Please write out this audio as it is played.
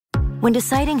When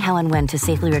deciding how and when to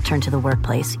safely return to the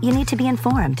workplace, you need to be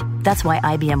informed. That's why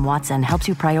IBM Watson helps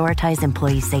you prioritize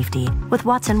employee safety with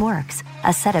Watson Works,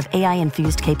 a set of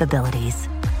AI-infused capabilities.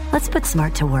 Let's put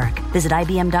smart to work. Visit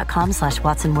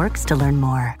IBM.com/WatsonWorks to learn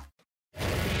more.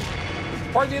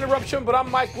 Pardon the interruption, but I'm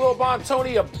Mike Wilbon and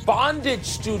Tony. A bondage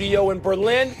studio in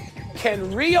Berlin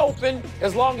can reopen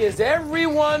as long as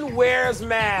everyone wears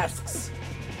masks.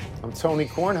 I'm Tony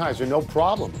Kornheiser, no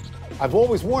problem. I've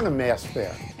always worn a mask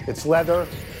there. It's leather,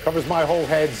 covers my whole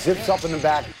head, zips up in the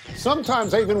back.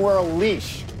 Sometimes I even wear a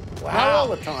leash. Wow. Not all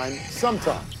the time,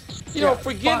 sometimes. You know,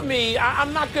 forgive me, I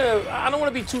don't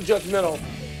want to be too judgmental,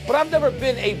 but I've never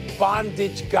been a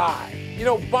bondage guy. You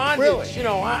know, bondage, really? You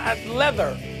know,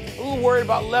 leather. I'm a little worried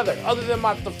about leather, other than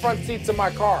the front seats of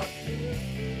my car.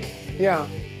 Yeah.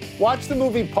 Watch the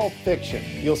movie Pulp Fiction.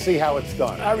 You'll see how it's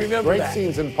done. I remember that. Great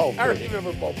scenes in Pulp Fiction. I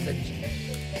remember Pulp Fiction.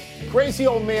 Crazy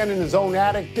old man in his own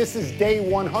attic. This is day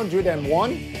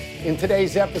 101. In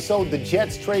today's episode, the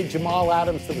Jets trade Jamal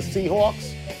Adams to the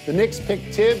Seahawks. The Knicks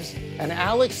pick Tibbs, and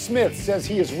Alex Smith says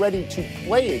he is ready to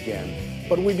play again.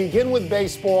 But we begin with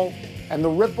baseball and the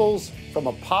ripples from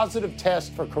a positive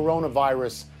test for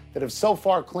coronavirus that have so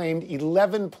far claimed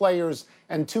 11 players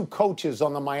and 2 coaches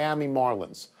on the Miami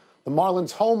Marlins. The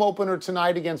Marlins' home opener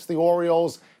tonight against the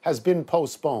Orioles has been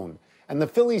postponed. And the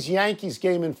Phillies-Yankees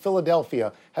game in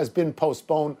Philadelphia has been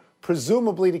postponed,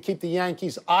 presumably to keep the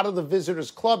Yankees out of the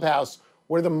visitors' clubhouse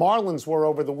where the Marlins were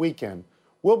over the weekend.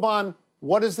 Wilbon,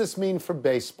 what does this mean for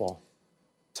baseball?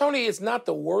 Tony, it's not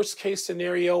the worst-case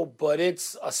scenario, but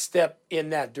it's a step in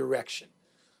that direction.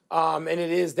 And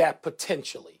it is that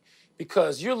potentially,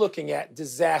 because you're looking at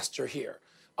disaster here.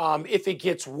 If it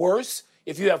gets worse,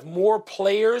 if you have more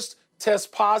players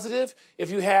test positive, if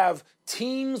you have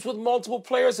teams with multiple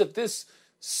players, if this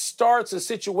starts a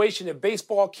situation that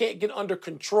baseball can't get under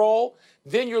control,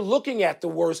 then you're looking at the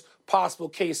worst possible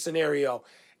case scenario.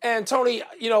 And Tony,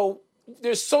 you know,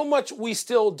 there's so much we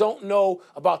still don't know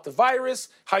about the virus,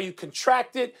 how you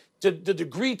contract it, the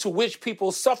degree to which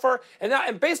people suffer.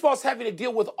 And baseball's having to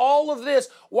deal with all of this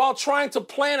while trying to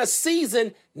plan a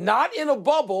season, not in a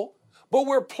bubble, but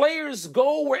where players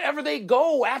go wherever they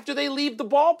go after they leave the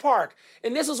ballpark.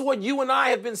 And this is what you and I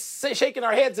have been shaking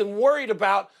our heads and worried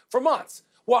about for months.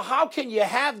 Well, how can you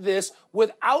have this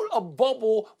without a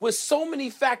bubble with so many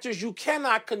factors you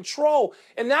cannot control?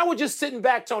 And now we're just sitting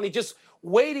back, Tony, just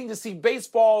waiting to see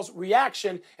baseball's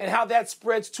reaction and how that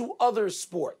spreads to other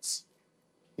sports.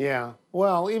 Yeah,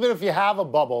 well, even if you have a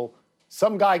bubble,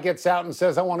 some guy gets out and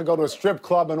says, I want to go to a strip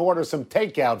club and order some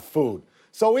takeout food.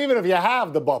 So even if you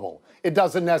have the bubble, it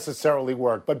doesn't necessarily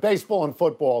work. But baseball and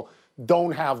football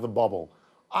don't have the bubble.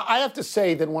 I have to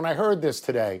say that when I heard this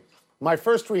today, my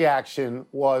first reaction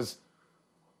was,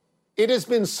 it has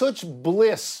been such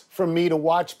bliss for me to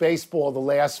watch baseball the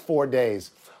last 4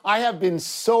 days. I have been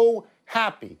so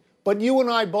happy. But you and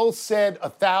I both said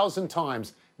 1,000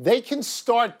 times, they can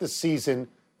start the season,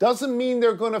 doesn't mean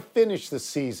they're going to finish the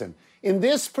season. In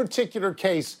this particular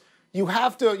case,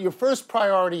 your first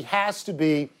priority has to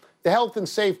be the health and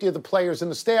safety of the players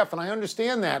and the staff, and I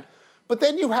understand that. But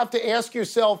then you have to ask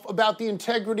yourself about the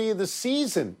integrity of the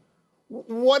season.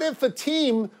 What if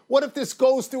this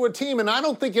goes through a team, and I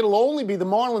don't think it'll only be the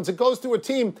Marlins, it goes through a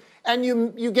team, and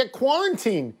you get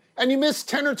quarantined, and you miss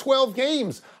 10 or 12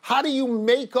 games. How do you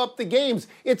make up the games?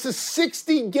 It's a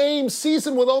 60-game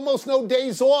season with almost no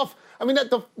days off. I mean,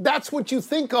 that's what you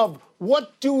think of.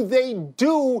 What do they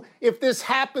do if this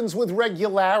happens with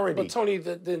regularity? But, Tony,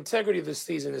 the integrity of this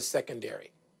season is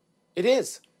secondary. It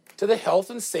is. To the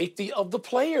health and safety of the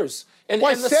players and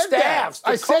the staffs.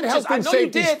 I said health and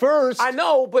safety first. I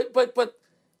know, but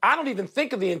I don't even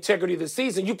think of the integrity of the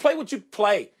season. You play what you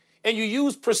play, and you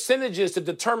use percentages to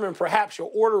determine perhaps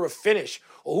your order of finish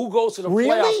or who goes to the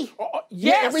playoffs. Really?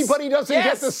 Yes. Yeah, everybody doesn't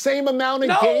get the same amount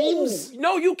of games?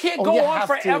 No, you can't go on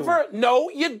forever. No,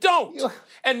 you don't.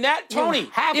 And that, Tony,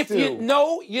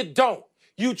 you don't.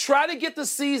 You try to get the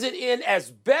season in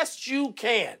as best you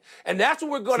can. And that's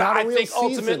what we're going to, I think,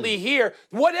 ultimately hear.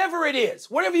 Whatever it is,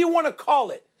 whatever you want to call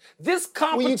it. This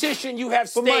competition you have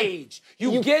staged.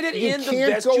 You get it in the best you can.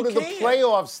 You can't go to the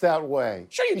playoffs that way.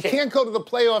 Sure you can. You can't go to the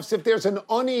playoffs if there's an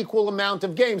unequal amount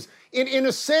of games. In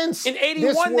a sense, in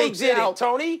 81 they did it,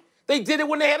 Tony. They did it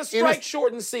when they had a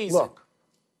strike-shortened season. Look,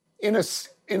 in a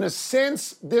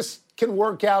sense, this can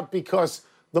work out because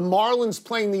the Marlins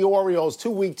playing the Orioles, 2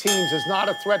 weak teams, is not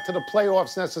a threat to the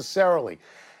playoffs necessarily.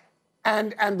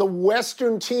 And the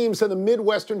Western teams and the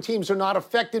Midwestern teams are not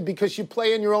affected because you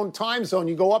play in your own time zone.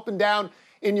 You go up and down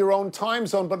in your own time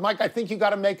zone. But, Mike, I think you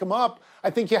got to make them up. I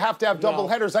think you have to have double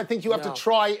headers. I think you have to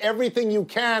try everything you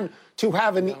can to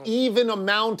have an even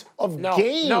amount of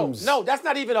games. No, that's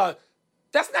not even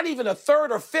a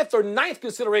third or fifth or ninth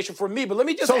consideration for me. But let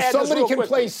me just add this real somebody can quickly.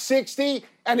 play 60,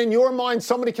 and in your mind,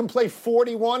 somebody can play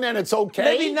 41, and it's okay?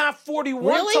 Maybe not 41,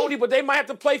 really? Tony, but they might have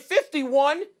to play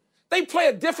 51. They play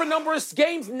a different number of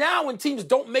games now when teams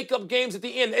don't make up games at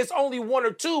the end. It's only 1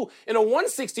 or 2 in a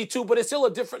 162, but it's still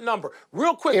a different number.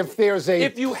 Real quick, if there's a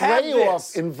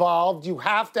playoff involved, you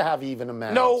have to have even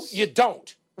amounts. No, you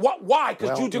don't. Why?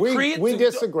 Because you decree it? We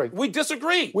disagree. We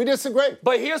disagree. We disagree.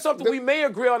 But here's something we may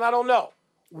agree on. I don't know.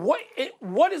 What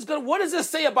does this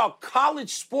say about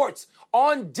college sports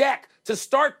on deck to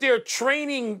start their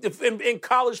training in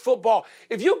college football?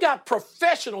 If you got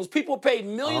professionals, people paid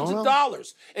millions of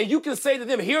dollars, and you can say to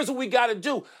them, here's what we got to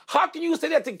do. How can you say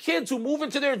that to kids who move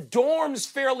into their dorms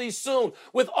fairly soon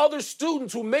with other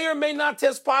students who may or may not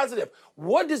test positive?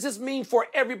 What does this mean for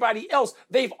everybody else?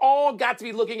 They've all got to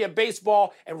be looking at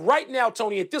baseball. And right now,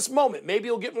 Tony, at this moment, maybe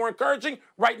it'll get more encouraging.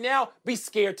 Right now, be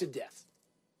scared to death.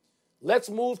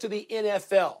 Let's move to the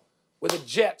NFL, where the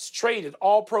Jets traded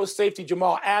all-pro safety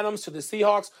Jamal Adams to the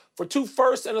Seahawks for 2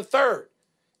 firsts and a third.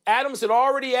 Adams had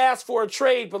already asked for a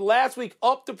trade, but last week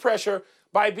upped the pressure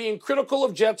by being critical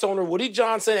of Jets owner Woody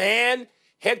Johnson and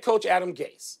head coach Adam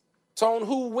Gase. Tone,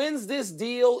 who wins this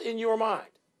deal in your mind?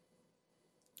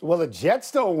 Well, the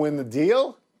Jets don't win the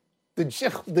deal. The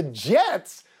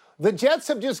Jets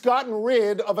have just gotten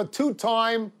rid of a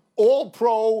 2-time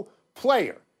all-pro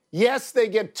player. Yes, they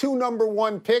get 2 number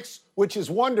 1 picks, which is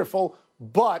wonderful,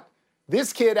 but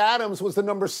this kid, Adams, was the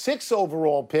number 6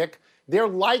 overall pick. They're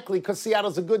likely, because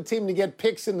Seattle's a good team, to get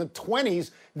picks in the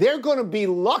 20s. They're going to be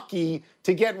lucky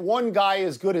to get one guy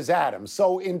as good as Adams.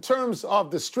 So in terms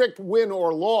of the strict win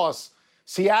or loss,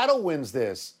 Seattle wins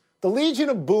this. The Legion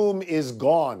of Boom is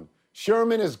gone.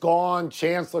 Sherman is gone.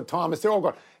 Chancellor Thomas, they're all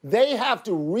gone. They have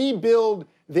to rebuild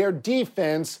their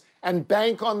defense and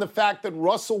bank on the fact that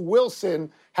Russell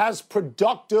Wilson has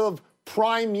productive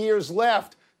prime years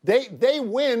left. They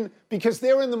win because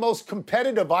they're in the most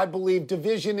competitive, I believe,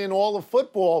 division in all of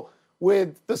football,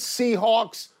 with the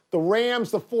Seahawks, the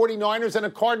Rams, the 49ers, and the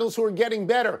Cardinals, who are getting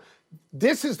better.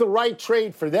 This is the right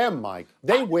trade for them, Mike.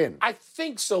 They win. I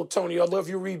think so, Tony. Although if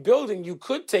you're rebuilding, you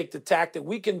could take the tack that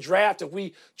we can draft. If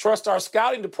we trust our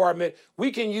scouting department,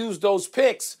 we can use those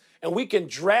picks and we can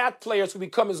draft players who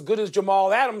become as good as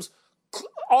Jamal Adams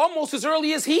almost as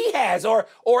early as he has, or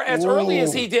as early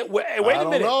as he did. Wait a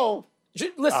minute. Know.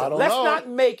 Listen, let's not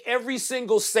make every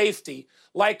single safety,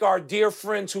 like our dear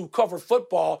friends who cover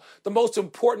football, the most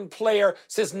important player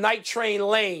since Night Train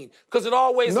Lane, because it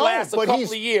always lasts a couple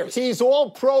of years. He's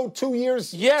all pro 2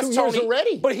 years, yes, 2 Tony, years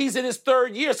already. But he's in his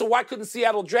 3rd year, so why couldn't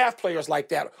Seattle draft players like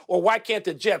that? Or why can't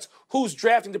the Jets? Whose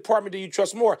drafting department do you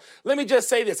trust more? Let me just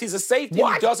say this. He's a safety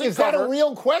who doesn't Is cover. that a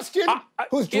real question?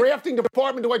 Whose drafting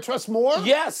department do I trust more?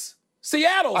 Yes.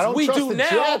 Seattle's. I don't we trust do the now.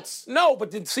 Jets. No,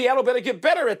 but Seattle better get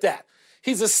better at that.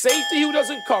 He's a safety who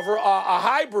doesn't cover, a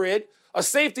hybrid, a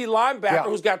safety linebacker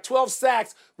who's got 12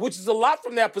 sacks, which is a lot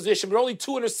from that position, but only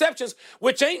 2 interceptions,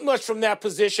 which ain't much from that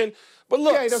position. But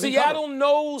look, Seattle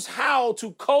knows how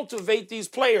to cultivate these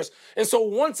players. And so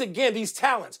once again, these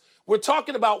talents, we're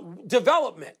talking about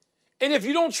development. And if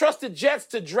you don't trust the Jets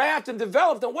to draft and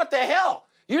develop, then what the hell?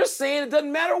 You're saying it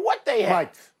doesn't matter what they have.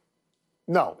 Mike,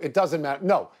 no, it doesn't matter.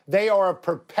 No, they are a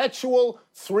perpetual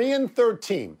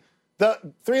 3-13.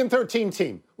 The 3-13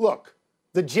 team. Look,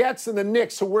 the Jets and the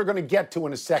Knicks, who we're going to get to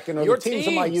in a second, are the teams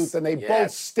of my youth, and they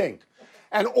both stink.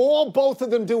 And all both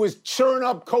of them do is churn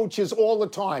up coaches all the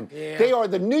time. Yeah.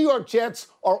 The New York Jets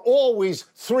are always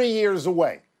 3 years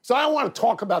away. So I don't want to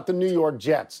talk about the New York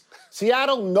Jets.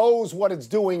 Seattle knows what it's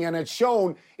doing, and it's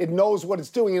shown it knows what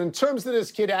it's doing. And in terms of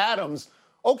this kid Adams,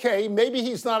 okay, maybe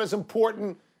he's not as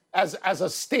important as a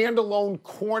standalone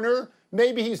corner.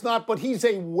 Maybe he's not, but he's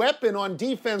a weapon on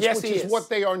defense, which is what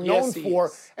they are known for.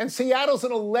 And Seattle's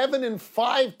an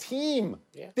 11-5 team.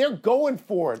 Yeah. They're going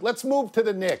for it. Let's move to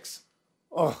the Knicks.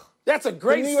 Oh, that's a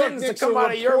great sentence to come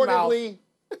out of your mouth.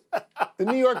 The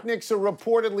New York Knicks are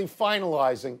reportedly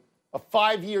finalizing a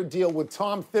 5-year deal with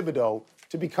Tom Thibodeau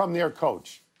to become their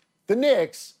coach. The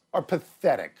Knicks are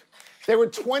pathetic. They were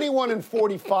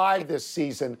 21-45 this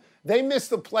season. They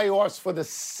missed the playoffs for the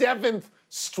 7th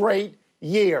straight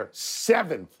year.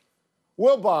 7th.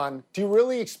 Wilbon, do you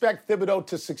really expect Thibodeau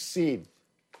to succeed?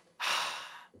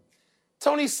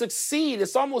 Tony, succeed.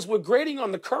 It's almost, we're grading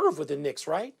on the curve with the Knicks,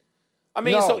 right? I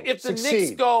mean, so if the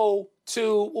Knicks go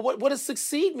to, what does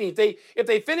succeed mean? If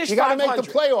they finish 500. You got to make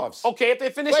the playoffs. Okay, if they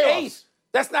finish 8th.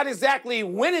 That's not exactly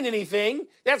winning anything.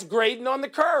 That's grading on the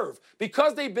curve.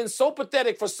 Because they've been so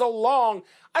pathetic for so long,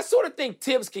 I sort of think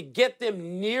Tibbs could get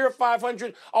them near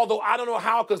 500, although I don't know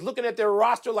how, because looking at their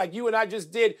roster like you and I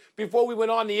just did before we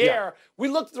went on the air, we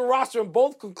looked at the roster and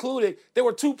both concluded there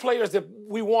were two players that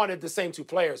we wanted, the same two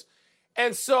players.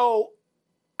 And so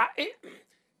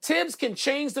Tibbs can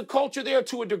change the culture there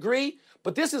to a degree,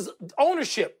 but this is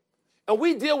ownership. And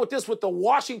we deal with this with the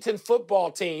Washington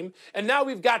football team, and now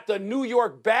we've got the New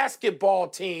York basketball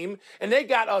team, and they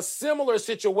got a similar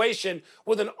situation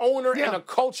with an owner and a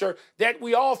culture that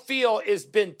we all feel has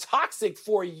been toxic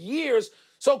for years.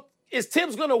 So is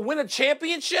Tibbs going to win a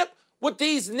championship with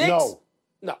these Knicks?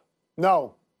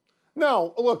 No.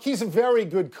 Look, he's a very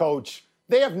good coach.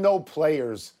 They have no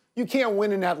players. You can't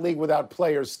win in that league without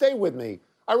players. Stay with me.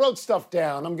 I wrote stuff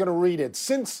down. I'm going to read it.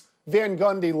 Since Van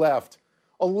Gundy left,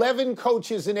 11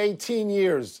 coaches in 18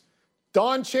 years.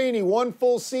 Don Chaney, 1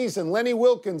 full season. Lenny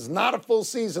Wilkins, not a full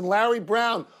season. Larry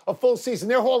Brown, a full season.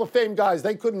 They're Hall of Fame guys.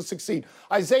 They couldn't succeed.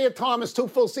 Isaiah Thomas, 2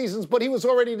 full seasons, but he was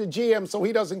already the GM, so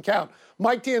he doesn't count.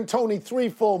 Mike D'Antoni, 3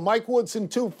 full. Mike Woodson,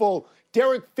 2 full.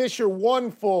 Derek Fisher,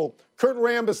 1 full. Kurt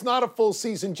Rambis, not a full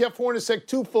season. Jeff Hornacek,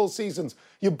 2 full seasons.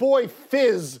 Your boy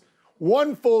Fizz,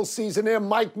 1 full season. And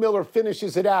Mike Miller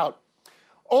finishes it out.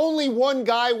 Only one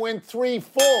guy went 3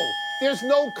 full. There's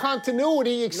no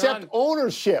continuity except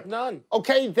ownership. None.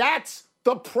 Okay, that's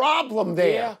the problem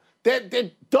there. Yeah.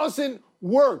 That doesn't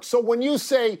work. So when you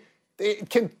say,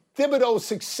 can Thibodeau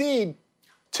succeed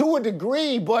to a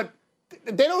degree, but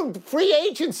they don't, free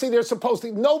agency, they're supposed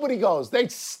to, nobody goes. They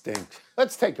stink.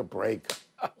 Let's take a break.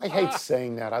 I hate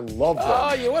saying that. I love them.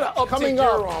 Oh, yeah, what an uptick Coming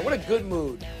you're up, on. What a good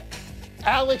mood.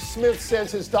 Alex Smith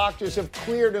says his doctors have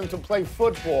cleared him to play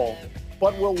football,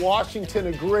 but will Washington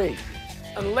agree?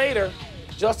 And later,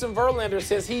 Justin Verlander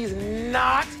says he's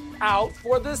not out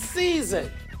for the season.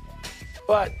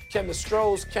 But can the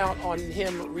Stros count on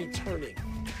him returning?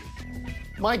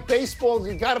 Mike, baseball,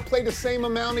 you got to play the same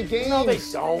amount of games. No, they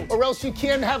don't. Or else you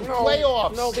can't have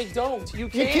playoffs. No, they don't. You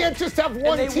can't just have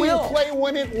one team play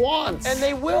when it wants. And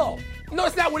they will. No,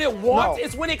 it's not when it wants. No.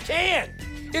 It's when it can.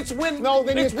 It's when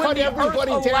then you cut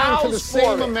everybody down to the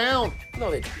same amount.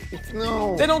 No, they don't.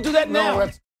 No. They don't do that now.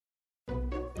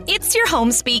 It's your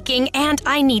home speaking, and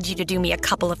I need you to do me a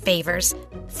couple of favors.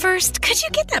 First, could you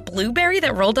get that blueberry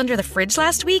that rolled under the fridge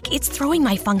last week? It's throwing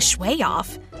my feng shui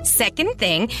off. Second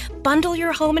thing, bundle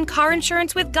your home and car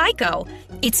insurance with Geico.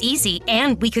 It's easy,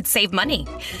 and we could save money.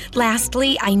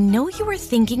 Lastly, I know you were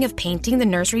thinking of painting the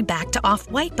nursery back to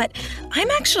off-white, but I'm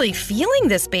actually feeling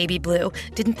this baby blue.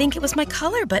 Didn't think it was my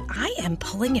color, but I am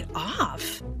pulling it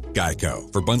off.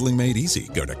 Geico. For bundling made easy,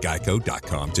 go to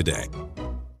geico.com today.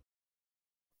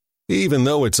 Even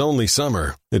though it's only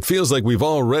summer, it feels like we've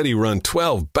already run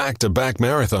 12 back-to-back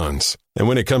marathons. And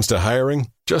when it comes to hiring,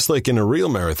 just like in a real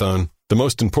marathon, the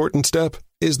most important step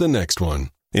is the next one.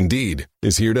 Indeed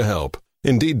is here to help.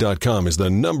 Indeed.com is the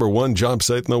 #1 job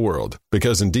site in the world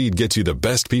because Indeed gets you the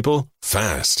best people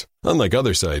fast. Unlike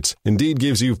other sites, Indeed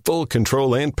gives you full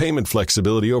control and payment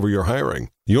flexibility over your hiring.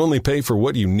 You only pay for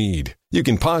what you need. You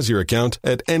can pause your account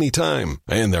at any time,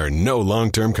 and there are no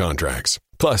long-term contracts.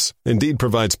 Plus, Indeed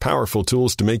provides powerful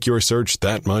tools to make your search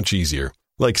that much easier.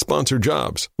 Like sponsored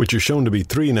jobs, which are shown to be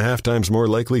 3.5 times more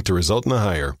likely to result in a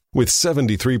hire. With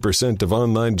 73% of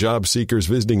online job seekers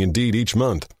visiting Indeed each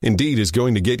month, Indeed is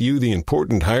going to get you the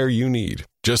important hire you need,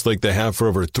 just like they have for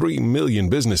over 3 million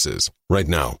businesses. Right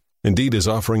now, Indeed is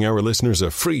offering our listeners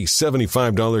a free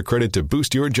 $75 credit to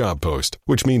boost your job post,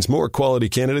 which means more quality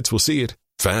candidates will see it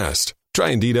fast.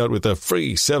 Try Indeed out with a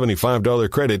free $75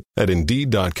 credit at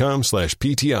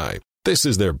Indeed.com/PTI. This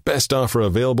is their best offer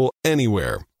available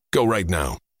anywhere. Go right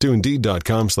now to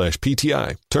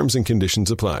Indeed.com/PTI. Terms and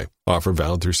conditions apply. Offer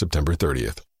valid through September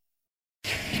 30th.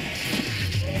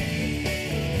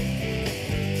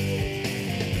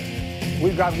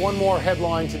 We've got one more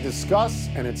headline to discuss,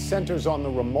 and it centers on the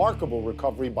remarkable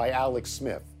recovery by Alex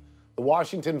Smith. The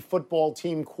Washington football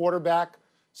team quarterback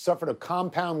suffered a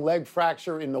compound leg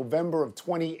fracture in November of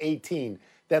 2018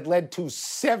 that led to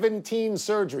 17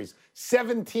 surgeries.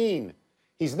 17.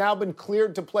 He's now been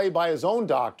cleared to play by his own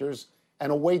doctors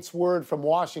and awaits word from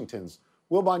Washington's.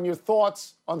 Wilbon, your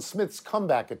thoughts on Smith's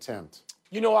comeback attempt?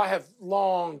 You know, I have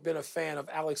long been a fan of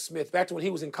Alex Smith, back to when he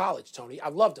was in college, Tony. I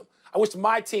loved him. I wish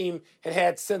my team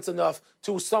had sense enough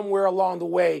to somewhere along the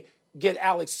way get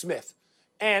Alex Smith.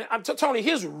 And Tony,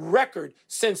 his record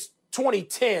since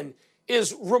 2010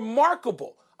 is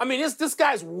remarkable. I mean, this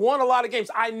guy's won a lot of games.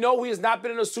 I know he has not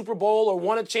been in a Super Bowl or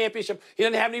won a championship. He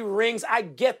doesn't have any rings. I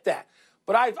get that.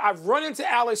 but I've run into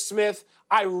Alex Smith.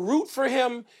 I root for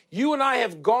him. You and I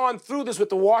have gone through this with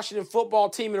the Washington football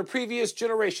team in a previous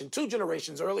generation, 2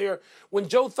 generations earlier, when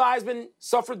Joe Theismann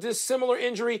suffered this similar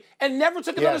injury and never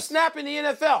took another snap in the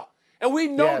NFL. And we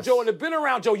know Joe and have been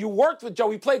around Joe. You worked with Joe.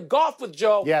 We played golf with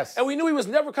Joe. Yes. And we knew he was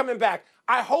never coming back.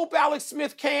 I hope Alex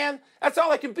Smith can. That's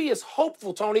all I can be, is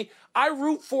hopeful, Tony. I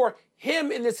root for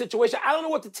him in this situation. I don't know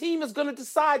what the team is going to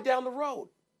decide down the road.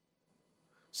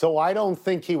 So I don't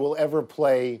think he will ever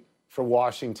play for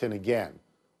Washington again.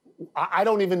 I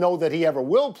don't even know that he ever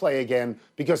will play again,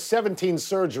 because 17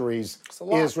 surgeries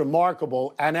is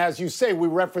remarkable. And as you say, we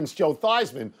referenced Joe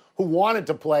Theismann, who wanted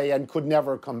to play and could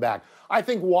never come back. I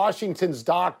think Washington's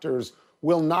doctors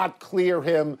will not clear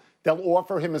him. They'll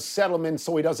offer him a settlement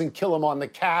so he doesn't kill him on the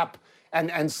cap,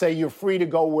 and say you're free to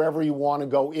go wherever you want to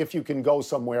go if you can go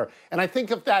somewhere. And I think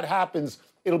if that happens,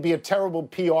 it'll be a terrible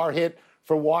PR hit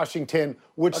for Washington,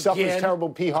 which suffers terrible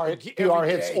PR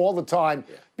hits all the time,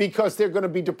 because they're going to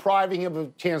be depriving him of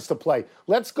a chance to play.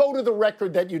 Let's go to the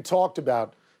record that you talked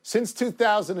about. Since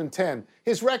 2010,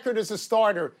 his record as a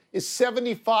starter is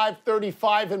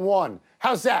 75-35-1.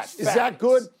 How's that? Is that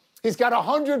good? He's got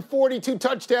 142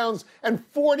 touchdowns and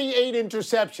 48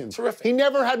 interceptions. Terrific. He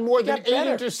never had more than 8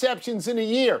 interceptions in a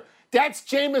year. That's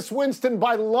Jameis Winston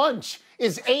by lunch,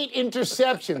 is 8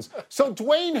 interceptions. So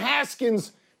Dwayne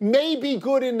Haskins may be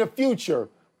good in the future,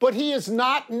 but he is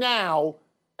not now,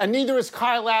 and neither is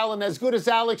Kyle Allen as good as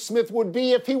Alex Smith would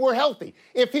be if he were healthy,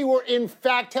 if he were in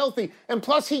fact healthy. And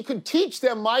plus, he could teach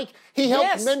them, Mike. He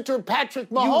helped mentor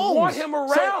Patrick Mahomes. You want him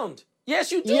around.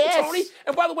 Yes, you do, Tony.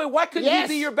 And by the way, why couldn't he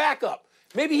be your backup?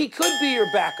 Maybe he could be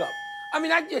your backup. I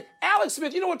mean, Alex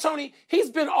Smith, you know what, Tony? He's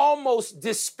been almost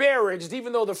disparaged,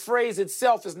 even though the phrase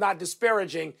itself is not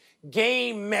disparaging,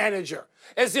 game manager.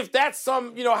 As if that's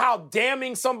some, how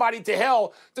damning somebody to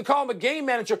hell to call him a game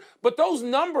manager. But those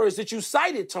numbers that you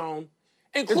cited, Tone,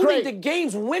 including the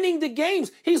games, winning the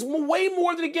games, he's way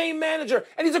more than a game manager.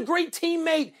 And he's a great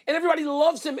teammate. And everybody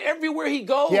loves him everywhere he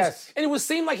goes. Yes. And it would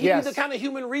seem like he'd be the kind of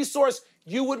human resource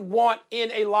you would want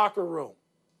in a locker room.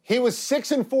 He was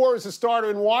 6-4 as a starter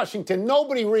in Washington.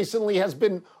 Nobody recently has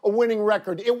been a winning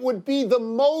record. It would be the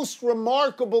most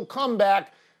remarkable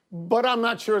comeback, but I'm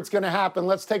not sure it's going to happen.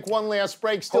 Let's take one last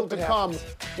break. Still to come.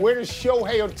 Where does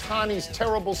Shohei Ohtani's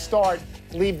terrible start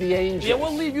leave the Angels? Yeah,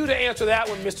 we'll leave you to answer that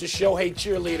one, Mr. Shohei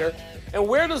cheerleader. And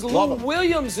where does Lou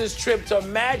Williams' trip to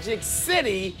Magic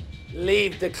City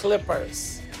leave the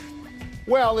Clippers?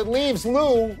 Well, it leaves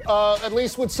Lou at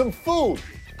least with some food,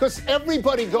 because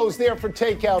everybody goes there for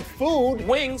takeout food.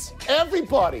 Wings.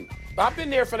 Everybody. I've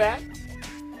been there for that.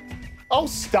 Oh,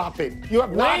 stop it. You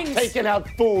have not taken out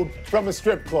food from a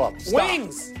strip club. Stop.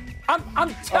 Wings.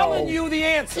 I'm telling you the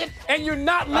answer, and you're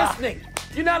not listening.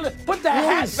 You're not Put the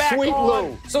hat back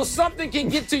on so something can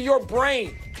get to your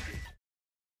brain.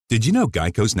 Did you know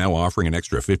Geico's now offering an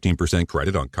extra 15%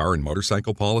 credit on car and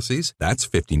motorcycle policies? That's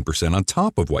 15% on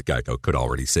top of what Geico could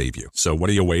already save you. So what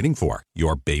are you waiting for?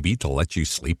 Your baby to let you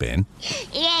sleep in?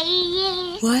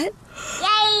 What?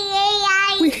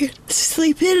 We could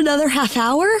sleep in another half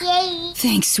hour?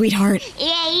 Thanks, sweetheart.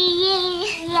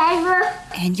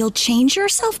 And you'll change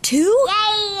yourself, too?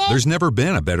 There's never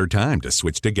been a better time to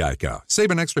switch to Geico.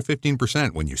 Save an extra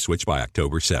 15% when you switch by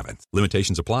October 7th.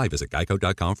 Limitations apply. Visit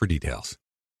geico.com for details.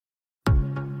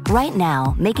 Right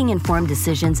now, making informed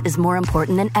decisions is more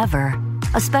important than ever,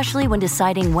 especially when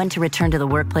deciding when to return to the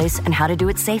workplace and how to do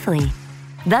it safely.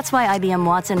 That's why IBM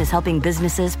Watson is helping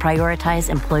businesses prioritize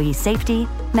employee safety,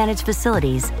 manage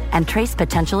facilities, and trace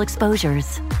potential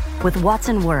exposures. With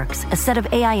Watson Works, a set of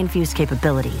AI-infused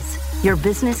capabilities, your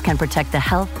business can protect the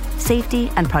health, safety,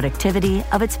 and productivity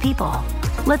of its people.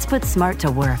 Let's put smart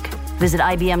to work. Visit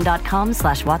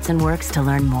IBM.com/WatsonWorks to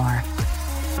learn more.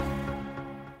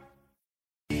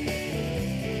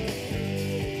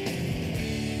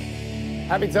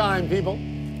 Happy time, people.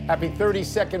 Happy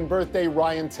 32nd birthday,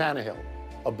 Ryan Tannehill.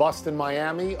 A bust in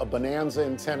Miami, a bonanza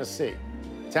in Tennessee.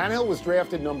 Tannehill was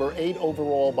drafted number 8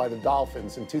 overall by the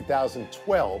Dolphins in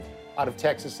 2012 out of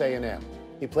Texas A&M.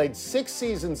 He played 6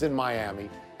 seasons in Miami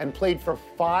and played for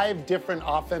 5 different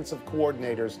offensive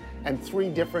coordinators and 3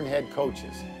 different head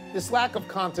coaches. This lack of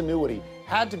continuity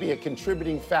had to be a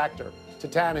contributing factor to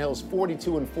Tannehill's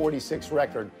 42-46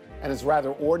 record and his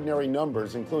rather ordinary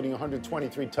numbers, including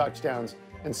 123 touchdowns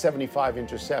and 75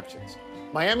 interceptions.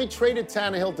 Miami traded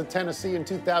Tannehill to Tennessee in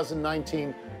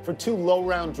 2019 for 2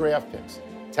 low-round draft picks.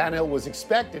 Tannehill was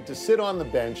expected to sit on the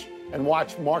bench and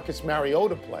watch Marcus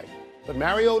Mariota play, but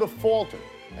Mariota faltered,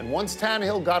 and once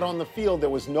Tannehill got on the field, there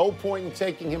was no point in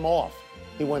taking him off.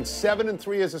 He went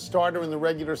 7-3 as a starter in the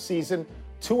regular season,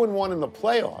 2-1 in the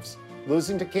playoffs,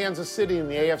 losing to Kansas City in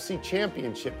the AFC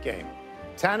Championship game.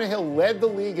 Tannehill led the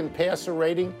league in passer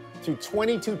rating through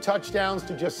 22 touchdowns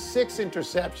to just 6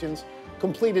 interceptions,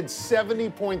 completed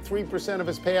 70.3% of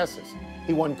his passes.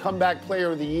 He won Comeback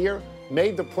Player of the Year,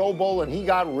 made the Pro Bowl, and he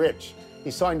got rich. He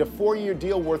signed a 4-year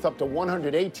deal worth up to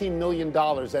 $118 million,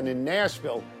 and in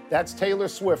Nashville, that's Taylor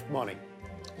Swift money.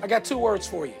 I got 2 words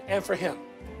for you, and for him.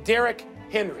 Derrick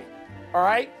Henry, all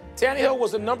right? Tannehill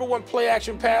was the #1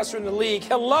 play-action passer in the league.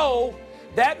 Hello?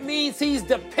 That means he's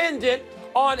dependent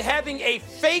on having a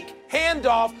fake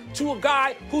handoff to a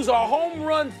guy who's a home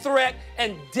run threat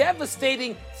and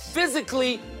devastating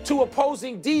physically to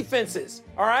opposing defenses,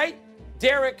 all right?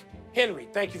 Derrick Henry,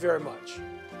 thank you very much.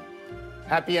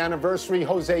 Happy anniversary,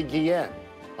 Jose Guillen.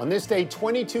 On this day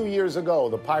 22 years ago,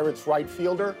 the Pirates' right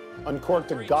fielder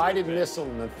uncorked a guided missile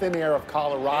in the thin air of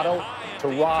Colorado to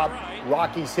rob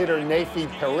Rockies hitter Nefi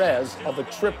Perez of a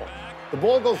triple. The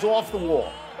ball goes off the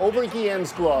wall, over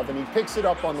Guillen's glove, and he picks it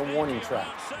up on the warning track.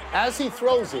 As he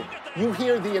throws it, you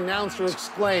hear the announcer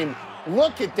exclaim,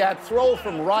 "Look at that throw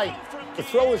from right." The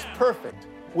throw is perfect.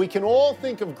 We can all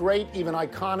think of great, even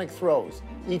iconic throws.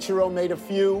 Ichiro made a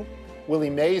few, Willie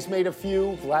Mays made a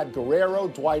few, Vlad Guerrero,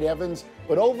 Dwight Evans,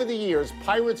 but over the years,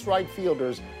 Pirates right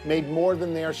fielders made more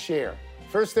than their share.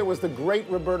 First, there was the great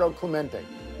Roberto Clemente.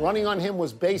 Running on him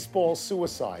was baseball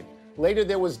suicide. Later,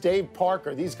 there was Dave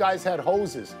Parker. These guys had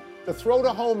hoses. The throw to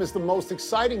home is the most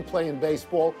exciting play in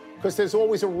baseball because there's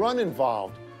always a run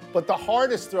involved. But the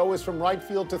hardest throw is from right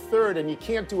field to third, and you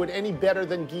can't do it any better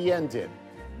than Guillen did.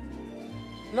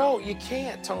 No, you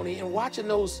can't, Tony. And watching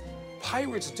those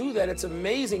Pirates do that, it's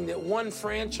amazing that one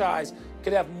franchise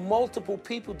could have multiple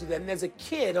people do that. And as a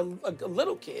kid, a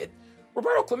little kid,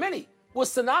 Roberto Clemente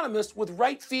was synonymous with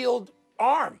right field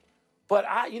arm. But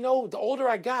the older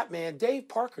I got, man, Dave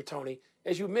Parker, Tony,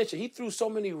 as you mentioned, he threw so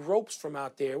many ropes from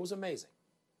out there. It was amazing.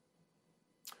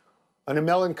 On a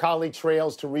melancholy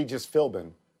trails to Regis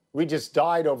Philbin. Regis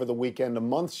died over the weekend, a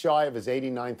month shy of his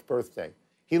 89th birthday.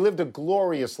 He lived a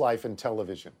glorious life in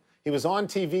television. He was on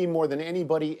TV more than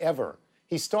anybody ever.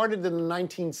 He started in the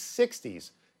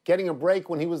 1960s, getting a break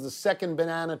when he was the second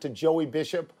banana to Joey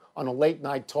Bishop on a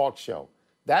late-night talk show.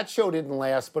 That show didn't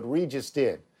last, but Regis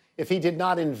did. If he did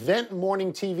not invent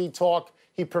morning TV talk,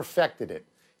 he perfected it.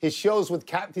 His shows with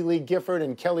Kathy Lee Gifford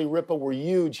and Kelly Ripa were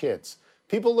huge hits.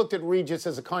 People looked at Regis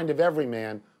as a kind of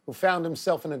everyman who found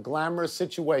himself in a glamorous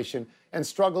situation and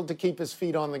struggled to keep his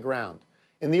feet on the ground.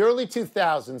 In the early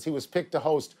 2000s, he was picked to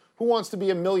host Who Wants to Be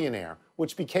a Millionaire,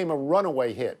 which became a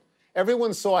runaway hit.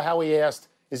 Everyone saw how he asked,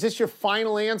 "Is this your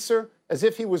final answer?" as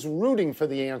if he was rooting for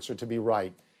the answer to be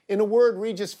right. In a word,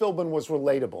 Regis Philbin was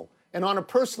relatable. And on a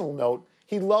personal note,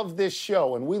 he loved this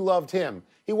show, and we loved him.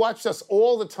 He watched us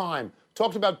all the time,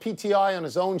 talked about PTI on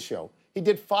his own show. He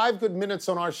did 5 good minutes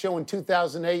on our show in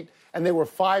 2008, and they were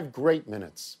 5 great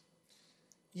minutes.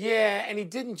 Yeah, and he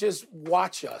didn't just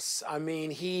watch us. I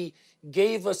mean, he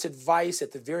gave us advice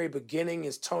at the very beginning,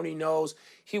 as Tony knows.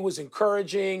 He was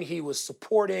encouraging, he was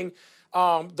supporting.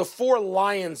 The 4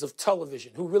 lions of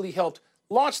television who really helped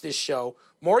launch this show: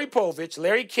 Maury Povich,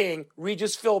 Larry King,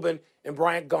 Regis Philbin, and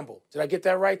Bryant Gumbel. Did I get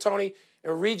that right, Tony?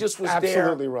 And Regis was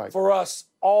Absolutely there right. for us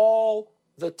all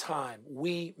the time.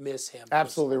 We miss him.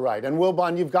 Absolutely right. And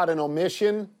Wilbon, you've got an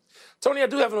omission. Tony, I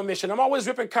do have an omission. I'm always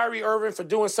ripping Kyrie Irving for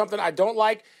doing something I don't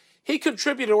like. He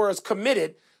contributed or has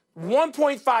committed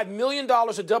 $1.5 million to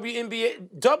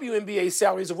WNBA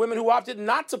salaries of women who opted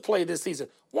not to play this season.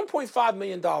 $1.5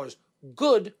 million.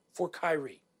 Good for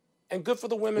Kyrie. And good for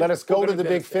the women. Let us go to the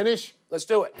big finish. Let's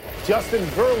do it. Justin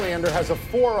Verlander has a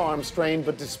forearm strain,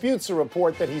 but disputes a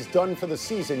report that he's done for the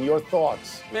season. Your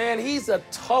thoughts? Man, he's a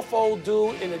tough old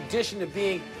dude in addition to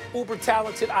being uber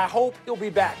talented. I hope he'll be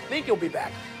back. I think he'll be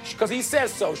back because he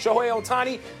says so. Shohei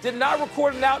Ohtani did not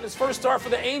record it out in his first start for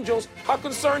the Angels. How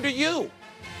concerned are you?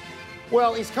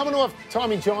 Well, he's coming off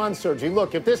Tommy John surgery.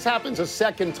 Look, if this happens a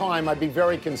second time, I'd be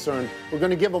very concerned. We're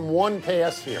going to give him one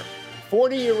pass here.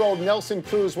 40-year-old Nelson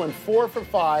Cruz went 4 for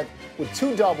 5 with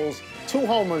 2 doubles, 2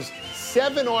 homers,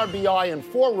 7 RBI, and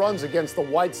 4 runs against the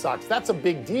White Sox. That's a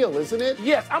big deal, isn't it?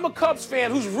 Yes, I'm a Cubs fan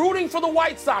who's rooting for the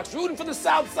White Sox, rooting for the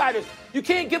Southsiders. You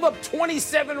can't give up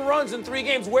 27 runs in 3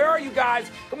 games. Where are you guys?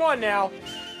 Come on now.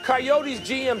 Coyotes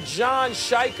GM John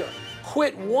Shiker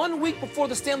quit 1 week before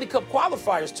the Stanley Cup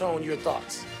qualifiers. Tone, your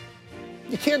thoughts?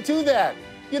 You can't do that.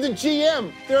 You're the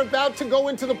GM. They're about to go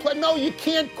into the play. No, you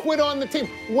can't quit on the team.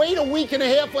 Wait a week and a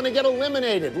half when they get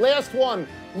eliminated. Last one,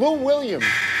 Lou Williams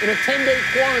in a 10-day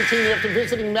quarantine after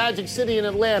visiting Magic City in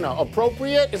Atlanta.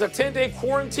 Appropriate? Is a 10-day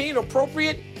quarantine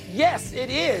appropriate? Yes, it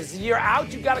is. You're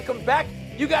out. You got to come back.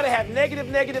 You got to have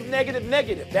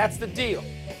negative. That's the deal.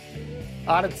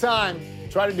 Out of time.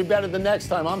 Try to do better the next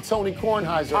time. I'm Tony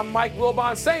Kornheiser. I'm Mike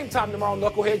Wilbon. Same time tomorrow,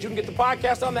 Knuckleheads. You can get the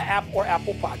podcast on the app or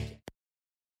Apple Podcast.